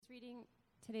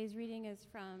Today's reading is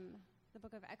from the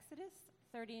book of Exodus,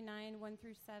 39, 1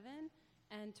 through 7,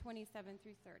 and 27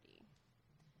 through 30.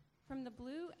 From the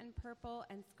blue and purple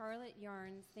and scarlet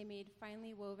yarns, they made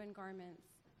finely woven garments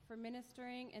for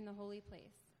ministering in the holy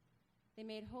place. They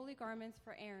made holy garments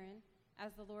for Aaron,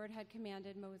 as the Lord had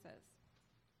commanded Moses.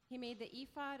 He made the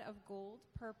ephod of gold,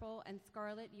 purple, and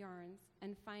scarlet yarns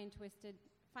and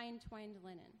fine-twined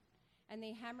linen. And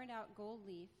they hammered out gold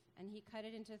leaf, and he cut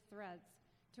it into threads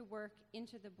to work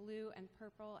into the blue and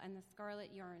purple and the scarlet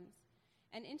yarns,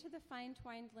 and into the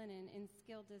fine-twined linen in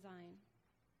skilled design.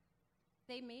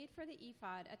 They made for the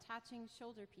ephod attaching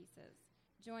shoulder pieces,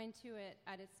 joined to it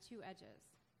at its two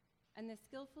edges. And the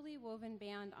skillfully woven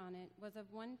band on it was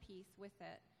of one piece with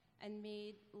it, and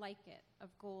made like it of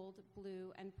gold,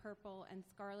 blue, and purple and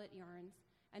scarlet yarns,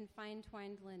 and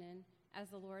fine-twined linen,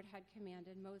 as the Lord had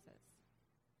commanded Moses.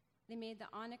 They made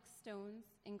the onyx stones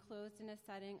enclosed in a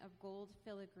setting of gold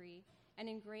filigree and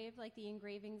engraved like the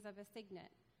engravings of a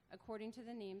signet, according to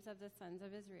the names of the sons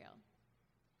of Israel.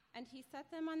 And he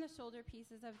set them on the shoulder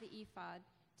pieces of the ephod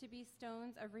to be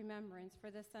stones of remembrance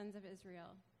for the sons of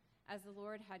Israel, as the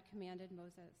Lord had commanded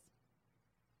Moses.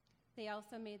 They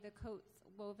also made the coats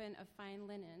woven of fine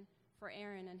linen for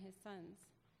Aaron and his sons,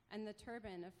 and the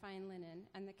turban of fine linen,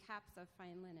 and the caps of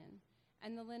fine linen,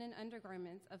 and the linen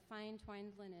undergarments of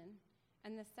fine-twined linen,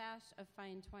 and the sash of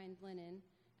fine-twined linen,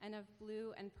 and of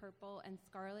blue and purple and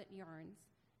scarlet yarns,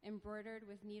 embroidered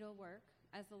with needlework,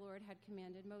 as the Lord had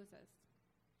commanded Moses.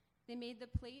 They made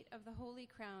the plate of the holy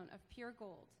crown of pure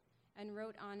gold, and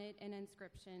wrote on it an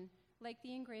inscription, like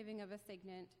the engraving of a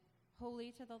signet,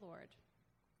 "Holy to the Lord."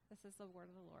 This is the word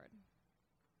of the Lord.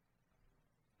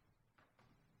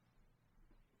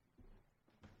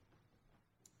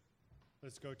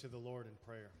 Let's go to the Lord in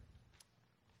prayer.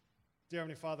 Dear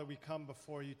Heavenly Father, we come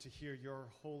before you to hear your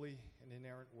holy and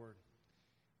inerrant word.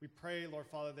 We pray, Lord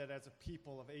Father, that as a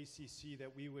people of ACC,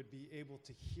 that we would be able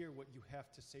to hear what you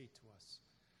have to say to us.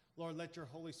 Lord, let your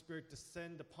Holy Spirit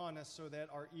descend upon us so that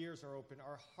our ears are open,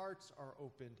 our hearts are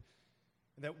opened,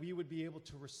 and that we would be able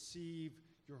to receive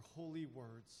your holy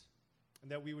words,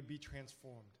 and that we would be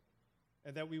transformed,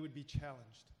 and that we would be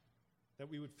challenged, that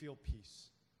we would feel peace.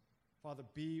 Father,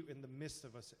 be in the midst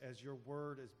of us as your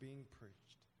word is being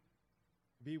preached.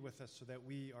 Be with us so that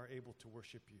we are able to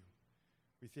worship you.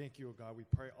 We thank you, O God. We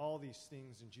pray all these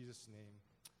things in Jesus' name.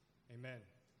 Amen.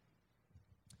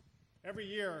 Every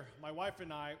year, my wife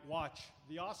and I watch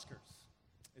the Oscars.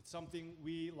 It's something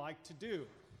we like to do.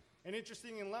 And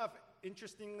interestingly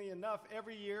enough,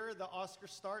 every year the Oscars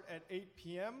start at 8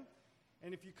 p.m.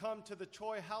 And if you come to the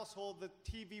Choi household, the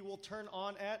TV will turn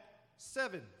on at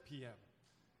 7 p.m.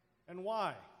 And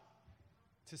why?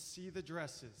 To see the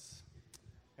dresses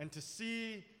and to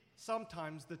see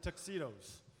sometimes the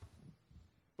tuxedos.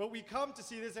 But we come to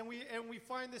see this and we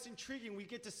find this intriguing. We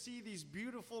get to see these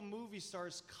beautiful movie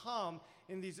stars come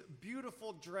in these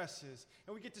beautiful dresses.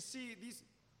 And we get to see these,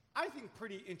 I think,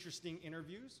 pretty interesting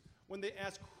interviews when they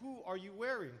ask, who are you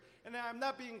wearing? And I'm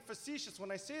not being facetious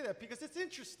when I say that because it's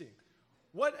interesting.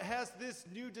 What has this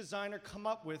new designer come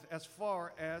up with as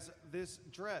far as this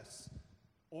dress?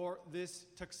 Or this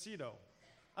tuxedo?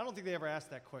 I don't think they ever asked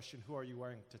that question, who are you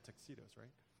wearing to tuxedos,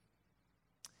 right?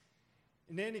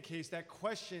 In any case, that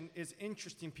question is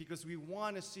interesting because we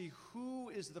want to see who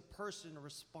is the person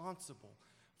responsible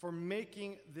for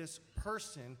making this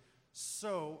person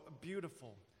so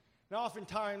beautiful. Now,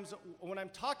 oftentimes, when I'm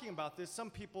talking about this, some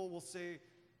people will say,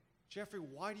 Jeffrey,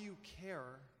 why do you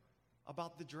care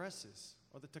about the dresses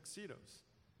or the tuxedos?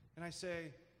 And I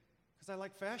say, because I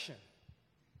like fashion.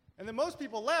 And then most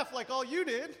people laugh like all you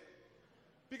did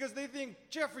because they think,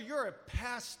 Jeffrey, you're a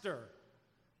pastor.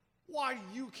 Why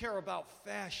do you care about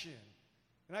fashion?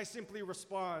 And I simply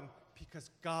respond, because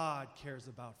God cares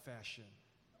about fashion.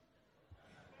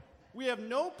 We have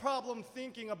no problem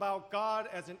thinking about God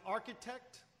as an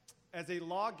architect, as a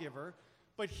lawgiver,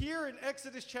 but here in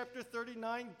Exodus chapter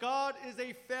 39, God is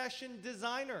a fashion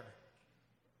designer.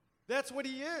 That's what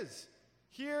he is.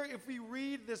 Here, if we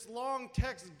read this long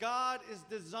text, God is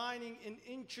designing in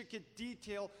intricate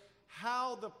detail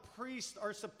how the priests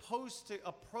are supposed to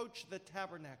approach the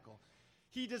tabernacle.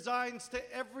 He designs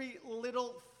to every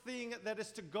little thing that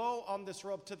is to go on this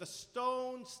robe, to the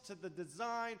stones, to the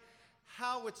design,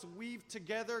 how it's weaved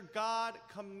together. God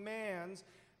commands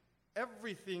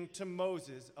everything to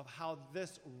Moses of how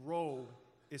this robe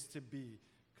is to be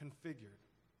configured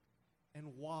and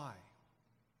why.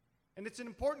 And it's an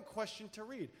important question to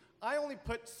read. I only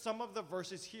put some of the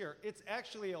verses here. It's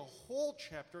actually a whole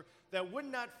chapter that would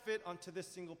not fit onto this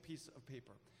single piece of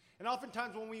paper. And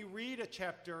oftentimes when we read a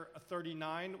chapter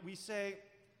 39, we say,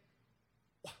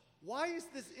 Why is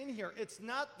this in here? It's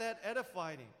not that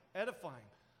edifying.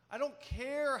 I don't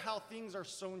care how things are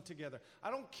sewn together. I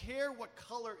don't care what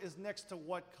color is next to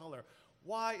what color.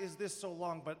 Why is this so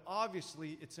long? But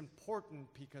obviously, it's important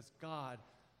because God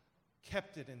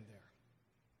kept it in there.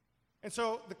 And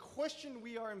so the question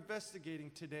we are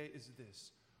investigating today is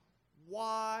this: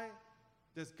 why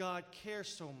does God care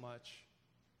so much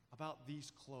about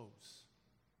these clothes,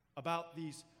 about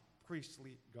these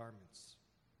priestly garments?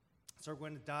 So we're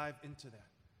going to dive into that.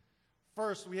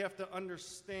 First, we have to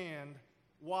understand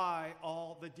why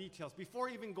all the details. Before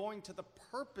even going to the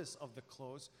purpose of the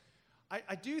clothes,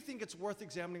 I do think it's worth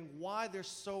examining why there's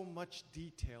so much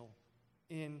detail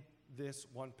in this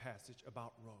one passage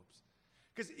about robes.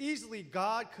 Because easily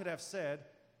God could have said,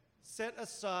 set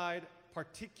aside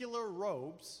particular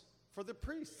robes for the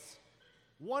priests.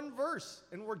 One verse,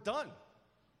 and we're done.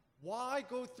 Why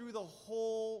go through the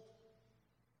whole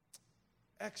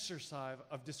exercise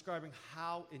of describing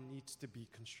how it needs to be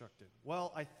constructed?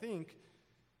 Well, I think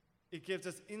it gives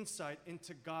us insight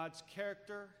into God's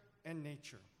character and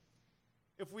nature.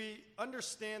 If we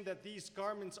understand that these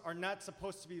garments are not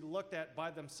supposed to be looked at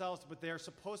by themselves, but they are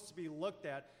supposed to be looked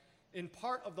at in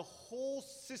part of the whole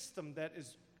system that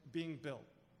is being built.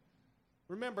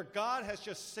 Remember, God has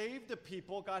just saved the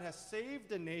people, God has saved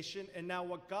the nation, and now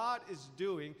what God is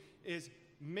doing is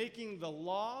making the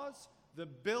laws, the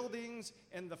buildings,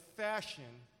 and the fashion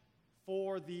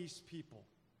for these people.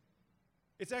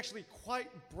 It's actually quite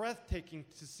breathtaking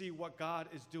to see what God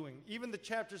is doing. Even the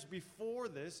chapters before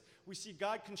this, we see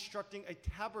God constructing a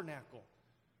tabernacle.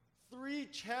 3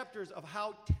 chapters of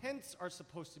how tents are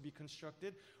supposed to be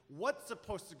constructed, what's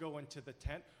supposed to go into the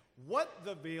tent, what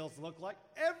the veils look like,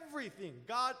 everything.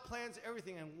 God plans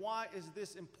everything. And why is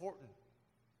this important?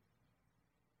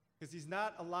 Because he's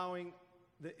not allowing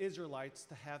the Israelites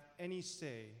to have any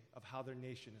say of how their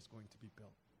nation is going to be built.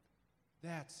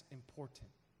 That's important.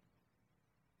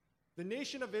 The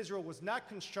nation of Israel was not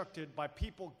constructed by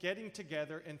people getting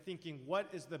together and thinking, what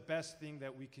is the best thing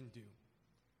that we can do?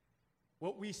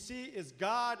 What we see is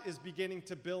God is beginning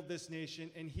to build this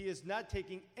nation, and he is not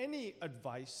taking any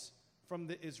advice from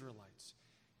the Israelites.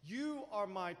 You are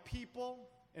my people,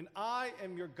 and I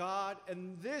am your God,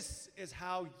 and this is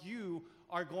how you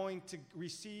are going to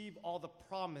receive all the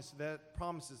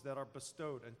promises that are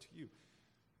bestowed unto you.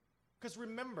 Because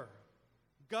remember,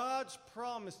 God's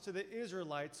promise to the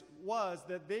Israelites was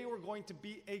that they were going to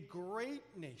be a great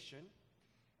nation,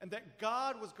 and that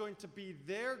God was going to be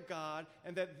their God,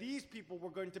 and that these people were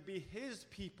going to be his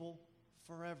people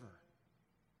forever.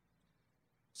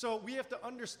 So we have to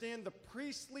understand the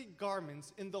priestly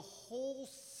garments in the whole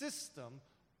system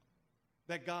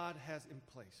that God has in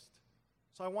place.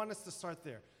 So I want us to start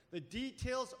there. The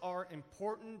details are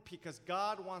important because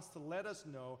God wants to let us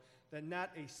know that not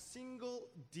a single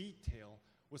detail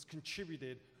was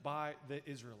contributed by the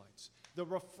Israelites. The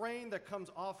refrain that comes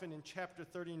often in chapter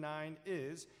 39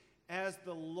 is, as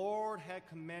the Lord had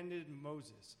commanded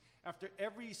Moses. After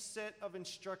every set of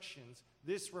instructions,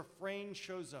 this refrain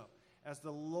shows up, as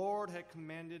the Lord had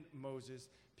commanded Moses,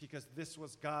 because this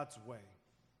was God's way.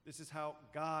 This is how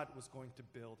God was going to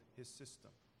build his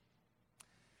system.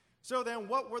 So then,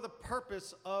 what were the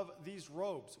purpose of these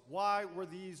robes? Why were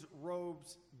these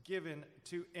robes given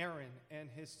to Aaron and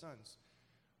his sons?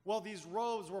 Well, these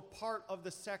robes were part of the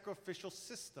sacrificial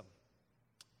system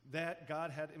that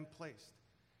God had in place.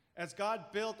 As God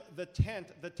built the tent,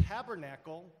 the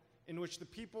tabernacle in which the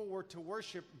people were to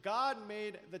worship, God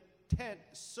made the tent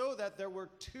so that there were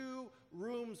 2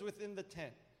 rooms within the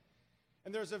tent.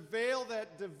 And there's a veil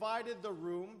that divided the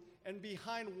room, and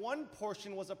behind one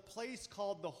portion was a place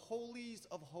called the Holies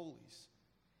of Holies.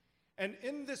 And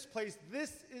in this place,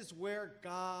 this is where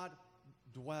God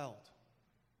dwelled.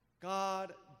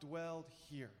 God dwelled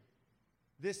here.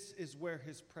 This is where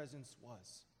his presence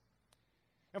was.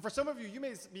 And for some of you, you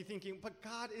may be thinking, but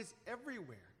God is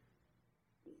everywhere.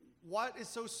 What is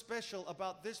so special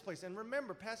about this place? And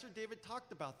remember, Pastor David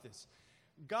talked about this.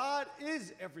 God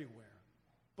is everywhere.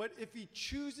 But if he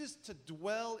chooses to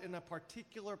dwell in a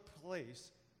particular place,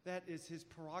 that is his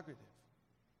prerogative.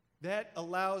 That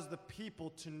allows the people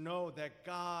to know that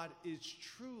God is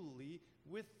truly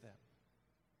with them.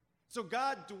 So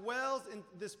God dwells in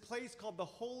this place called the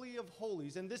Holy of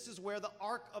Holies, and this is where the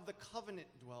Ark of the Covenant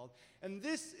dwelled. And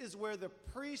this is where the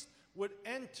priest would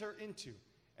enter into.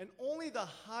 And only the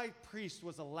high priest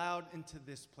was allowed into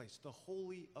this place, the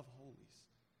Holy of Holies.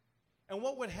 And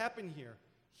what would happen here?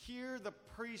 Here the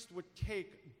priest would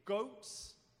take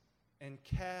goats and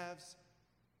calves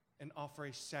and offer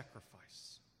a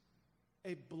sacrifice,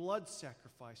 a blood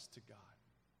sacrifice to God.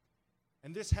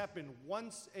 And this happened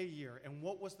once a year. And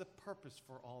what was the purpose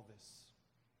for all this?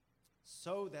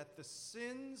 So that the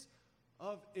sins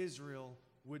of Israel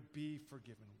would be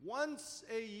forgiven. Once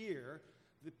a year,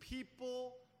 the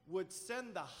people would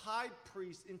send the high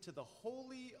priest into the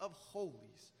Holy of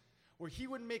Holies, where he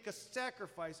would make a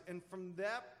sacrifice, and from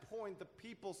that point, the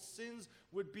people's sins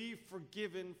would be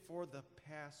forgiven for the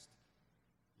past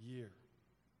year.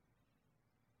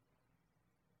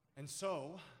 And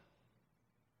so,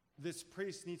 this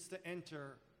priest needs to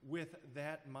enter with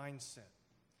that mindset.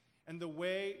 And the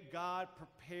way God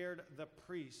prepared the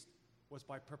priest was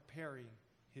by preparing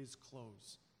his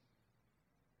clothes.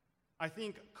 I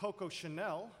think Coco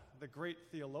Chanel, the great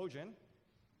theologian,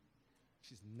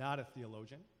 she's not a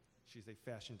theologian, she's a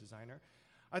fashion designer.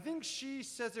 I think she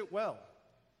says it well,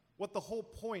 what the whole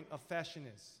point of fashion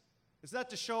is. It's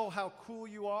not to show how cool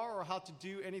you are or how to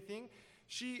do anything.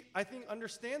 She, I think,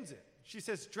 understands it. She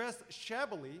says, dress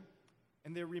shabbily,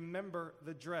 and they remember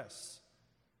the dress.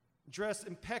 Dress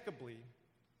impeccably,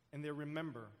 and they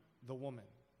remember the woman.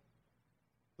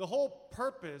 The whole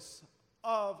purpose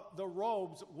of the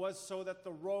robes was so that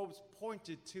the robes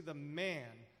pointed to the man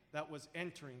that was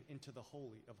entering into the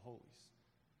Holy of Holies.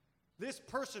 This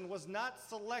person was not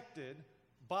selected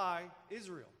by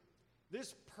Israel.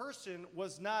 This person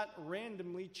was not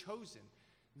randomly chosen.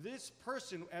 This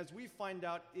person, as we find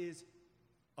out, is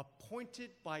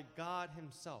appointed by God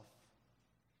himself.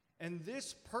 And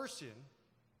this person,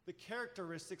 the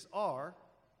characteristics are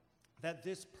that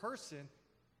this person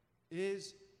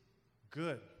is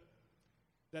good,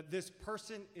 that this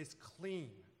person is clean,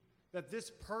 that this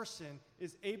person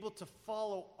is able to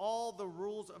follow all the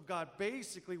rules of God.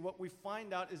 Basically, what we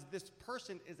find out is this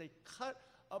person is a cut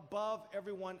above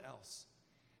everyone else.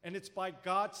 And it's by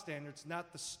God's standards,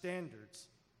 not the standards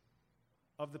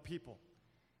of the people.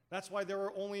 That's why there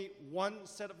were only one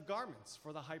set of garments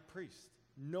for the high priest.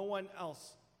 No one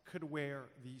else could wear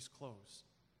these clothes.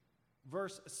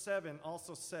 Verse 7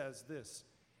 also says this,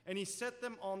 and he set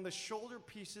them on the shoulder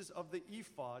pieces of the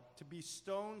ephod to be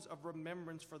stones of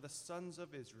remembrance for the sons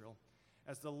of Israel,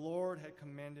 as the Lord had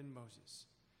commanded Moses.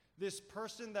 This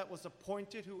person that was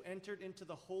appointed who entered into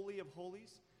the Holy of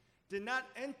Holies did not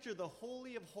enter the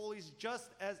Holy of Holies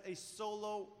just as a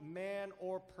solo man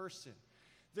or person.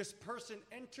 This person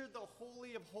entered the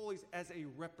Holy of Holies as a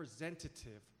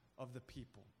representative of the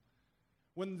people.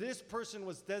 When this person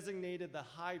was designated the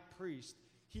high priest,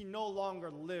 he no longer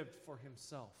lived for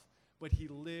himself, but he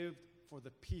lived for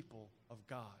the people of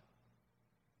God.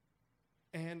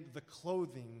 And the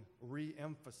clothing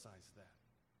re-emphasized that.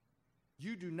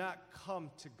 You do not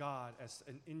come to God as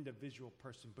an individual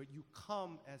person, but you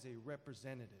come as a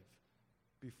representative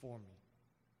before me.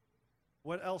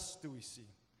 What else do we see?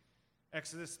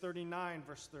 Exodus 39,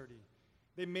 verse 30.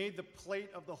 They made the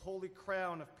plate of the holy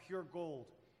crown of pure gold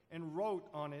and wrote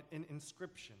on it an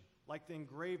inscription, like the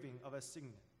engraving of a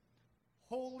signet.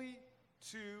 Holy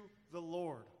to the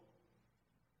Lord.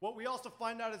 What we also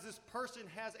find out is this person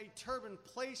has a turban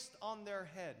placed on their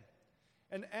head.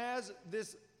 And as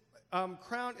this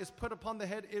crown is put upon the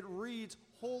head, it reads,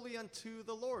 holy unto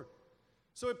the Lord.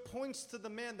 So it points to the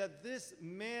man that this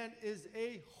man is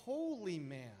a holy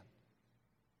man.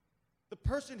 The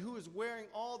person who is wearing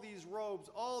all these robes,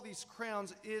 all these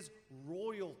crowns, is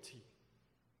royalty.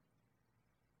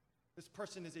 This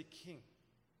person is a king.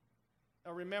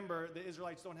 Now remember, the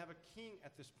Israelites don't have a king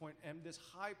at this point, and this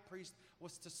high priest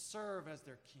was to serve as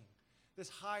their king. This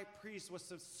high priest was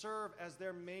to serve as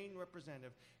their main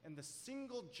representative, and the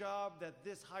single job that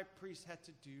this high priest had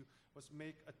to do was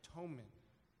make atonement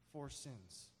for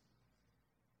sins.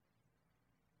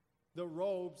 The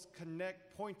robes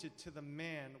pointed to the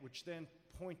man, which then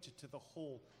pointed to the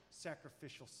whole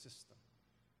sacrificial system.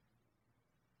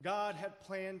 God had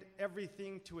planned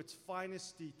everything to its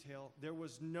finest detail. There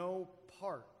was no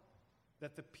part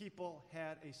that the people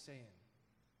had a say in.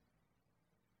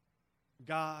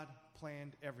 God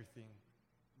planned everything.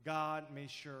 God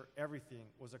made sure everything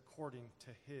was according to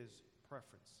his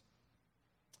preference.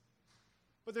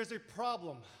 But there's a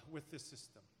problem with this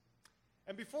system.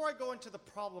 And before I go into the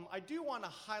problem, I do want to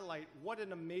highlight what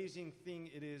an amazing thing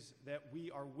it is that we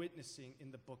are witnessing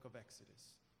in the book of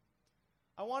Exodus.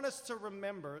 I want us to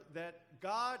remember that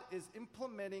God is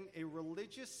implementing a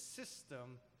religious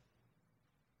system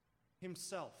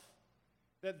himself.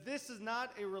 That this is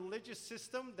not a religious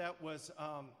system that was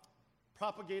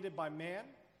propagated by man.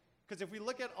 Because if we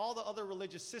look at all the other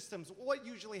religious systems, what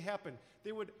usually happened?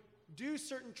 They would do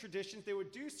certain traditions, they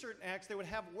would do certain acts, they would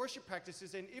have worship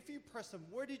practices, and if you press them,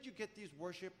 where did you get these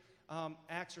worship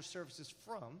acts or services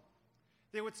from?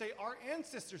 They would say, our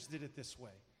ancestors did it this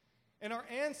way. And our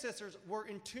ancestors were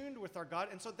in tune with our God,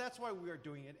 and so that's why we are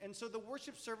doing it. And so the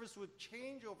worship service would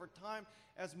change over time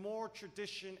as more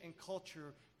tradition and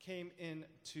culture came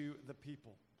into the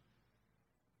people.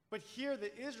 But here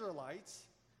the Israelites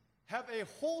have a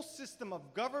whole system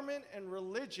of government and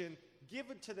religion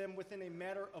given to them within a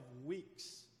matter of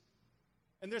weeks.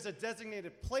 And there's a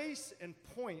designated place and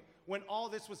point when all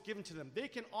this was given to them. They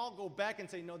can all go back and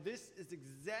say, no, this is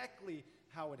exactly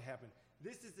how it happened.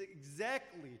 This is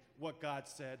exactly what God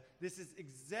said. This is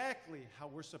exactly how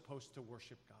we're supposed to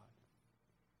worship God.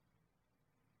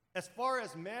 As far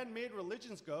as man-made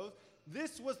religions go,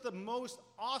 this was the most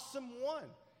awesome one.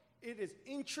 It is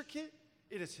intricate,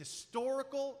 it is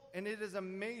historical, and it is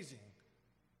amazing.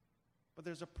 But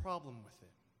there's a problem with it.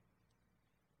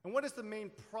 And what is the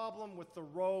main problem with the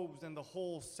robes and the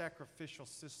whole sacrificial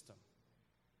system?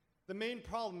 The main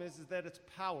problem is that it's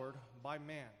powered by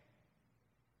man.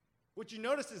 What you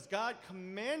notice is God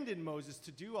commanded Moses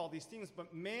to do all these things,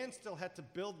 but man still had to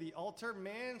build the altar.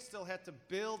 Man still had to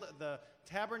build the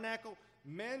tabernacle.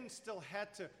 Men still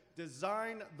had to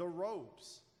design the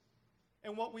robes.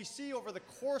 And what we see over the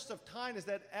course of time is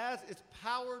that as it's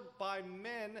powered by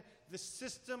men, the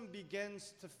system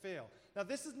begins to fail. Now,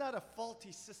 this is not a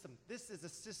faulty system. This is a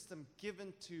system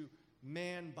given to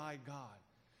man by God.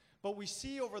 But we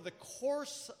see over the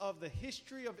course of the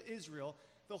history of Israel,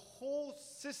 the whole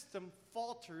system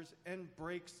falters and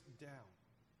breaks down.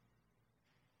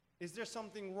 Is there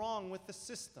something wrong with the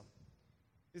system?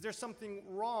 Is there something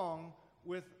wrong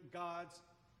with God's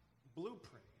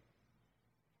blueprint?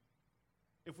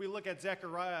 If we look at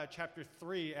Zechariah chapter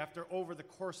 3, after over the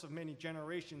course of many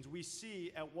generations, we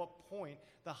see at what point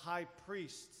the high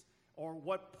priests, or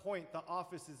what point the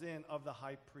office is in of the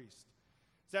high priest.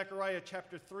 Zechariah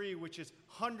chapter 3, which is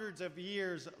hundreds of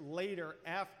years later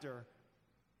after,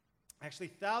 actually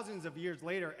thousands of years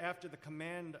later after the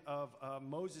command of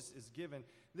Moses is given,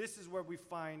 this is where we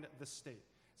find the state.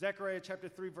 Zechariah chapter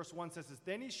 3, verse 1 says this,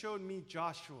 "Then he showed me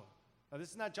Joshua." Now, this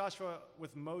is not Joshua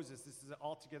with Moses. This is an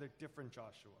altogether different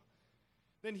Joshua.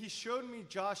 "Then he showed me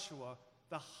Joshua,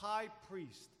 the high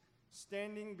priest,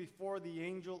 standing before the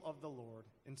angel of the Lord,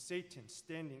 and Satan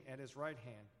standing at his right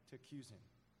hand to accuse him."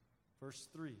 Verse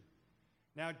 3,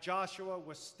 "Now Joshua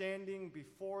was standing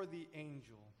before the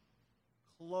angel,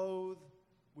 clothed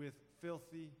with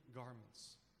filthy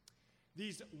garments.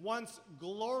 These once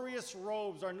glorious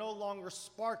robes are no longer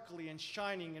sparkly and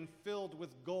shining and filled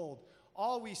with gold.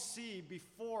 All we see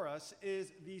before us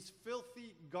is these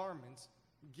filthy garments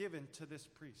given to this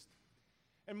priest."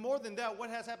 And more than that, what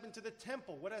has happened to the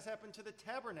temple? What has happened to the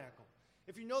tabernacle?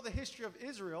 If you know the history of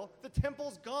Israel, the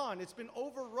temple's gone. It's been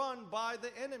overrun by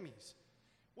the enemies.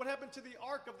 What happened to the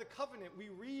Ark of the Covenant? We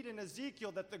read in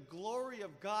Ezekiel that the glory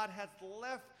of God has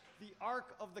left the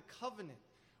Ark of the Covenant.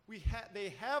 They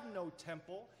have no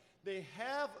temple. They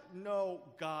have no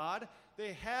God.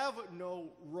 They have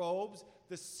no robes.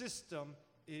 The system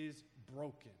is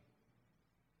broken.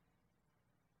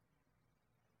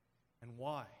 And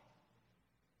why?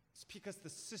 It's because the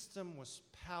system was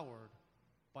powered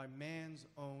by man's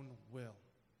own will.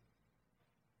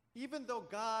 Even though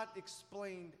God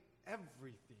explained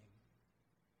everything,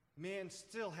 man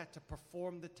still had to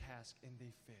perform the task, and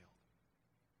they failed.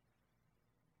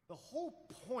 The whole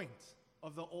point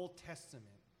of the Old Testament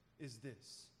is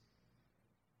this,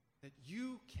 that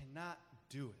you cannot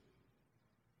do it.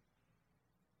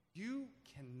 You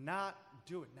cannot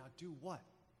do it. Now, do what?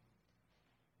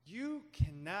 You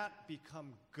cannot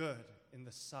become good in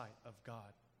the sight of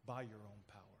God by your own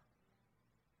power.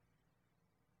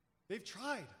 They've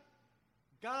tried.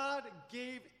 God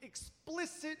gave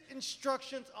explicit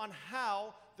instructions on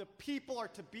how the people are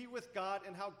to be with God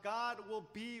and how God will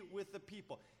be with the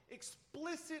people.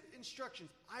 Explicit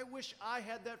instructions. I wish I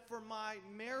had that for my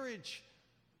marriage.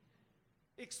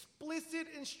 Explicit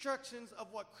instructions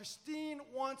of what Christine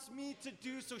wants me to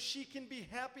do so she can be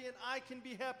happy and I can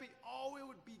be happy. Oh, it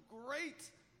would be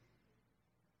great.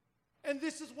 And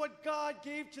this is what God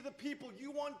gave to the people.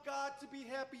 You want God to be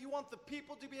happy. You want the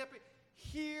people to be happy.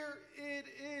 Here it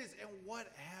is. And what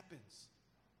happens?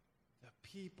 The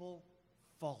people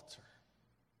falter.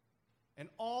 And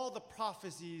all the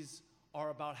prophecies are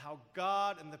about how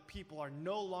God and the people are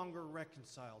no longer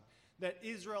reconciled, that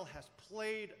Israel has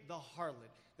played the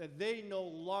harlot, that they no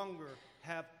longer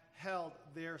have held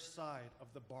their side of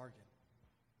the bargain.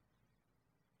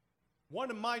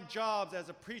 One of my jobs as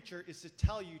a preacher is to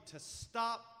tell you to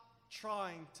stop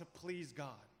trying to please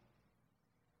God.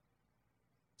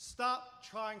 Stop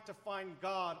trying to find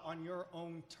God on your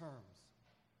own terms.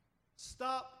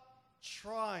 Stop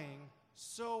trying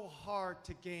so hard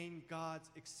to gain God's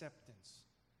acceptance.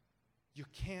 You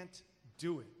can't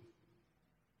do it.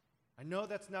 I know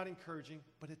that's not encouraging,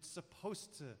 but it's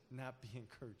supposed to not be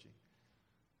encouraging.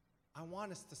 I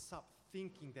want us to stop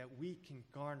thinking that we can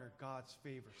garner God's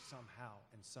favor somehow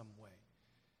in some way.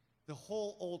 The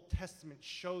whole Old Testament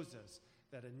shows us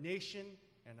that a nation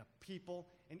and a people,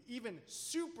 and even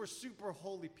super, super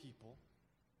holy people,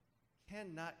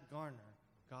 cannot garner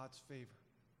God's favor.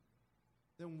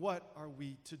 Then what are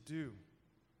we to do?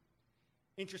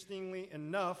 Interestingly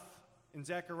enough, in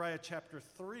Zechariah chapter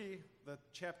 3, the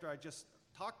chapter I just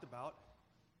talked about,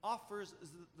 offers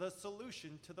the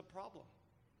solution to the problem.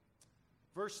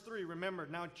 Verse 3, remember,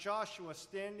 now Joshua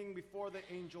standing before the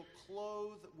angel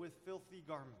clothed with filthy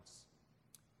garments.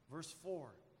 Verse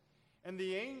 4, and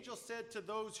the angel said to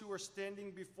those who were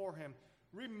standing before him,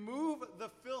 remove the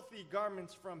filthy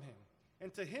garments from him.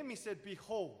 And to him he said,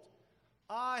 behold,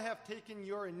 I have taken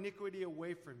your iniquity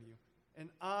away from you, and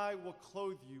I will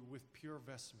clothe you with pure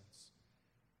vestments.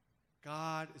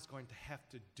 God is going to have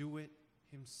to do it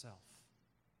himself.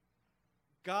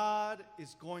 God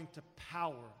is going to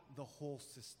power the whole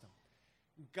system.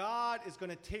 God is going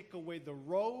to take away the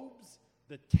robes,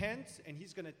 the tents, and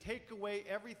he's going to take away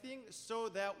everything so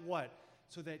that what?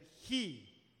 So that he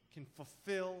can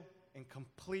fulfill and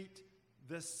complete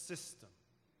this system.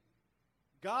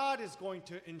 God is going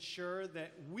to ensure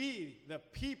that we, the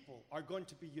people, are going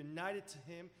to be united to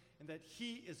him and that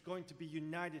he is going to be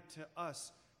united to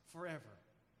us forever.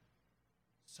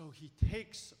 So he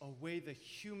takes away the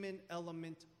human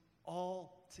element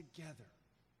altogether.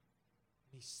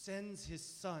 He sends his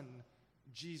son,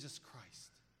 Jesus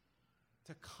Christ,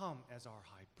 to come as our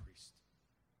high priest.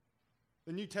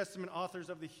 The New Testament authors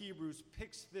of the Hebrews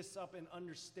picks this up and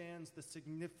understands the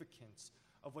significance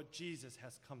of what Jesus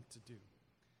has come to do.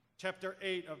 Chapter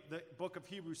 8 of the book of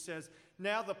Hebrews says,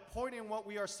 now the point in what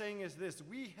we are saying is this,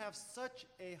 we have such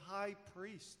a high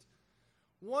priest,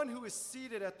 one who is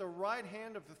seated at the right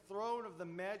hand of the throne of the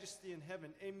majesty in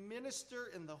heaven, a minister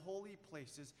in the holy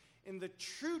places, in the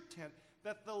true tent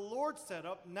that the Lord set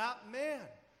up, not man.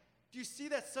 Do you see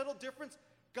that subtle difference?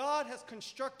 God has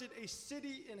constructed a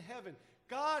city in heaven.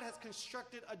 God has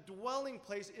constructed a dwelling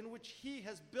place in which he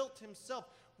has built himself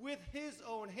with his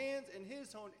own hands and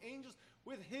his own angels,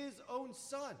 with his own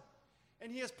son.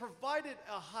 And he has provided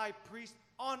a high priest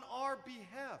on our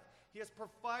behalf. He has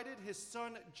provided his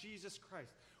son, Jesus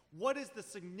Christ. What is the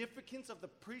significance of the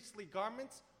priestly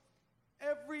garments?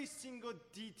 Every single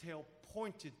detail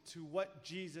pointed to what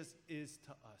Jesus is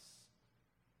to us.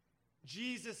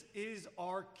 Jesus is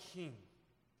our King.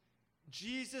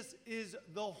 Jesus is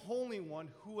the Holy One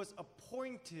who was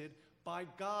appointed by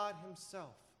God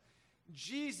himself.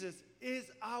 Jesus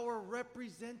is our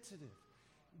representative.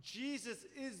 Jesus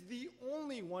is the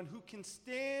only one who can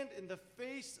stand in the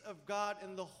face of God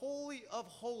in the Holy of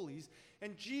Holies,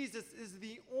 and Jesus is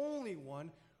the only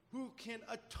one who can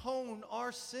atone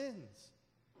our sins.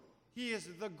 He is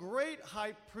the great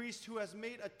high priest who has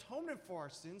made atonement for our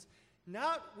sins,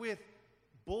 not with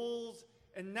bulls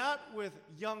and not with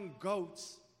young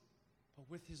goats, but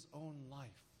with his own life.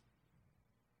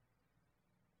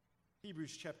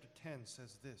 Hebrews chapter 10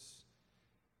 says this,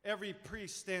 every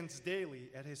priest stands daily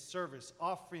at his service,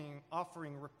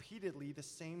 offering repeatedly the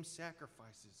same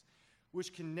sacrifices,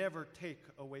 which can never take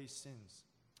away sins.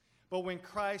 But when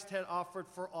Christ had offered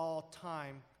for all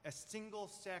time a single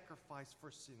sacrifice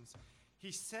for sins,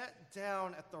 he sat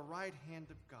down at the right hand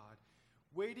of God,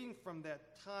 waiting from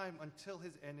that time until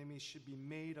his enemies should be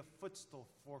made a footstool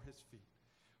for his feet.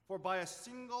 For by a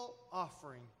single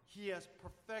offering he has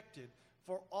perfected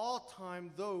for all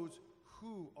time those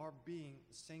who are being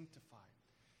sanctified.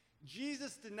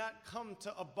 Jesus did not come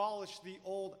to abolish the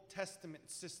Old Testament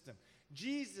system.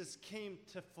 Jesus came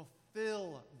to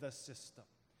fulfill the system.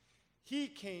 He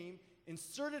came,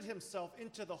 inserted himself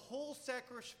into the whole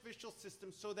sacrificial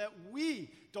system so that we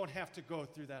don't have to go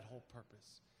through that whole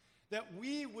purpose. That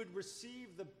we would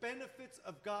receive the benefits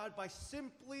of God by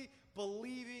simply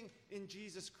believing in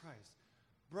Jesus Christ.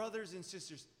 Brothers and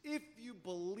sisters, if you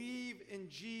believe in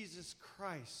Jesus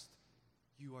Christ,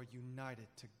 you are united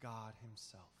to God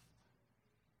himself.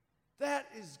 That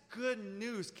is good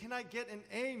news. Can I get an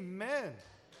amen?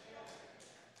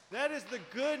 That is the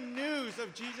good news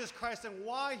of Jesus Christ and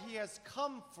why he has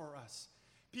come for us.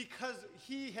 Because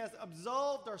he has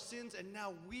absolved our sins and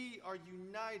now we are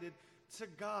united to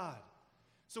God.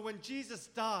 So when Jesus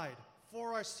died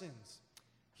for our sins,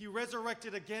 he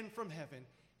resurrected again from heaven.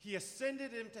 He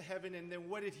ascended into heaven, and then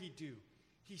what did he do?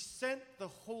 He sent the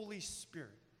Holy Spirit.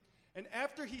 And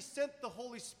after he sent the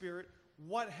Holy Spirit,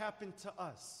 what happened to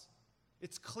us?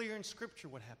 It's clear in Scripture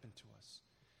what happened to us.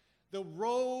 The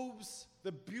robes,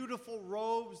 the beautiful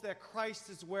robes that Christ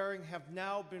is wearing have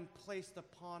now been placed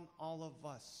upon all of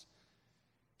us.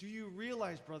 Do you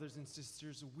realize, brothers and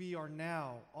sisters, we are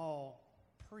now all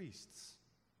priests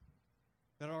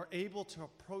that are able to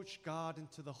approach God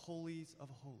into the holies of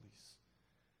holies?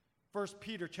 1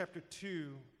 Peter chapter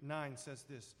 2:9 says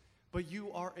this, "But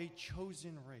you are a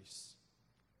chosen race,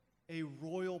 a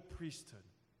royal priesthood,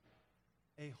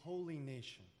 a holy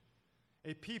nation,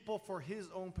 a people for his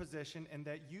own possession, and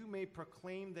that you may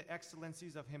proclaim the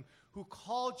excellencies of him who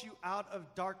called you out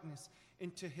of darkness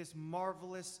into his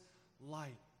marvelous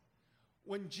light."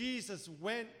 When Jesus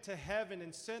went to heaven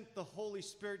and sent the Holy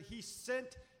Spirit, he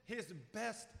sent his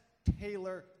best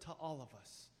tailor to all of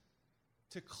us,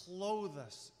 to clothe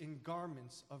us in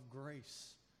garments of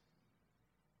grace.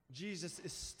 Jesus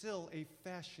is still a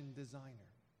fashion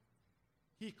designer.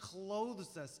 He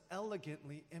clothes us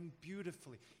elegantly and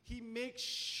beautifully. He makes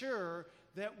sure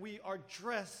that we are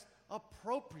dressed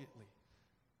appropriately.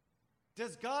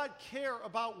 Does God care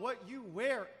about what you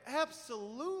wear?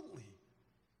 Absolutely.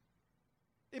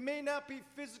 It may not be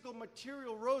physical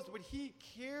material robes, but he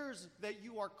cares that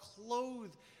you are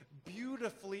clothed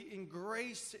beautifully in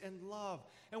grace and love.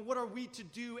 And what are we to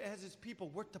do as his people?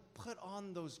 We're to put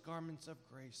on those garments of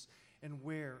grace and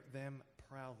wear them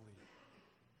proudly.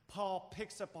 Paul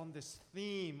picks up on this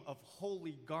theme of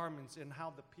holy garments and how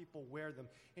the people wear them.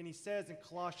 And he says in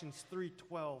Colossians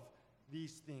 3:12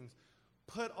 these things,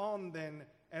 "Put on then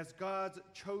as God's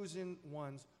chosen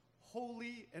ones,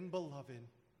 holy and beloved,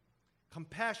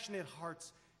 compassionate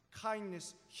hearts,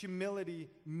 kindness, humility,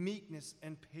 meekness,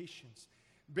 and patience,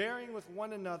 bearing with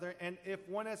one another, and if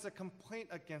one has a complaint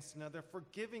against another,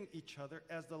 forgiving each other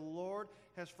as the Lord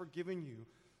has forgiven you,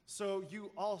 so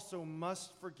you also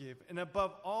must forgive. And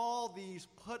above all these,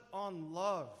 put on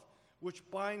love, which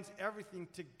binds everything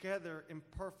together in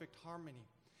perfect harmony."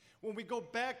 When we go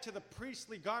back to the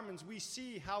priestly garments, we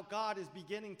see how God is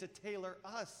beginning to tailor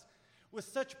us with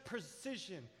such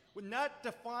precision, not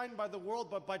defined by the world,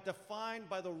 but defined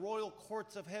by the royal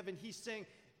courts of heaven. He's saying,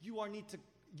 you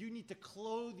need to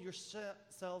clothe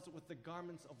yourselves with the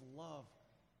garments of love,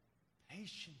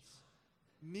 patience,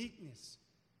 meekness,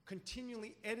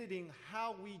 continually editing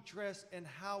how we dress and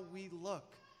how we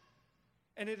look.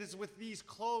 And it is with these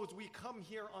clothes we come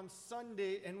here on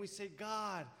Sunday and we say,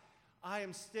 "God, I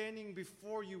am standing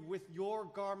before you with your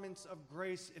garments of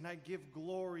grace, and I give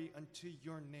glory unto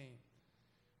your name."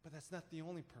 But that's not the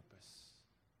only purpose.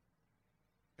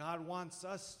 God wants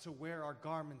us to wear our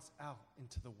garments out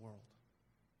into the world.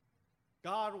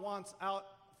 God wants out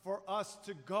for us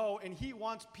to go, and he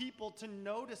wants people to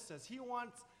notice us. He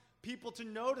wants people to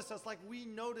notice us like we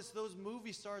notice those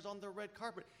movie stars on the red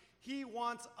carpet. He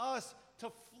wants us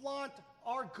to flaunt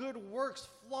our good works,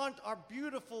 flaunt our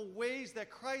beautiful ways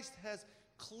that Christ has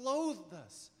clothed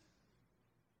us.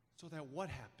 So that what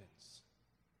happens?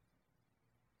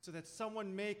 So that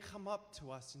someone may come up to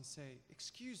us and say,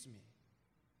 "Excuse me,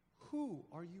 who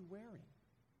are you wearing?"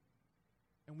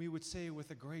 And we would say with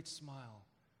a great smile,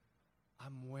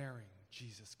 "I'm wearing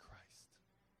Jesus Christ."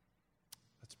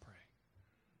 Let's pray.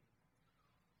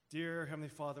 Dear Heavenly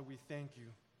Father, we thank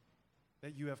you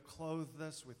that you have clothed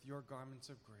us with your garments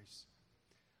of grace.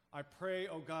 I pray,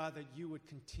 oh God, that you would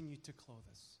continue to clothe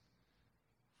us.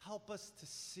 Help us to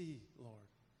see,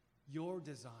 Lord, your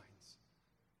designs.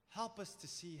 Help us to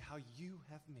see how you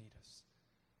have made us.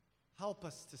 Help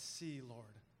us to see,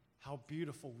 Lord, how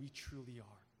beautiful we truly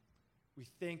are. We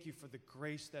thank you for the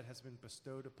grace that has been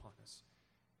bestowed upon us.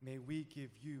 May we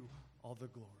give you all the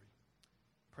glory.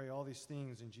 Pray all these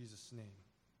things in Jesus' name.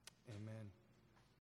 Amen.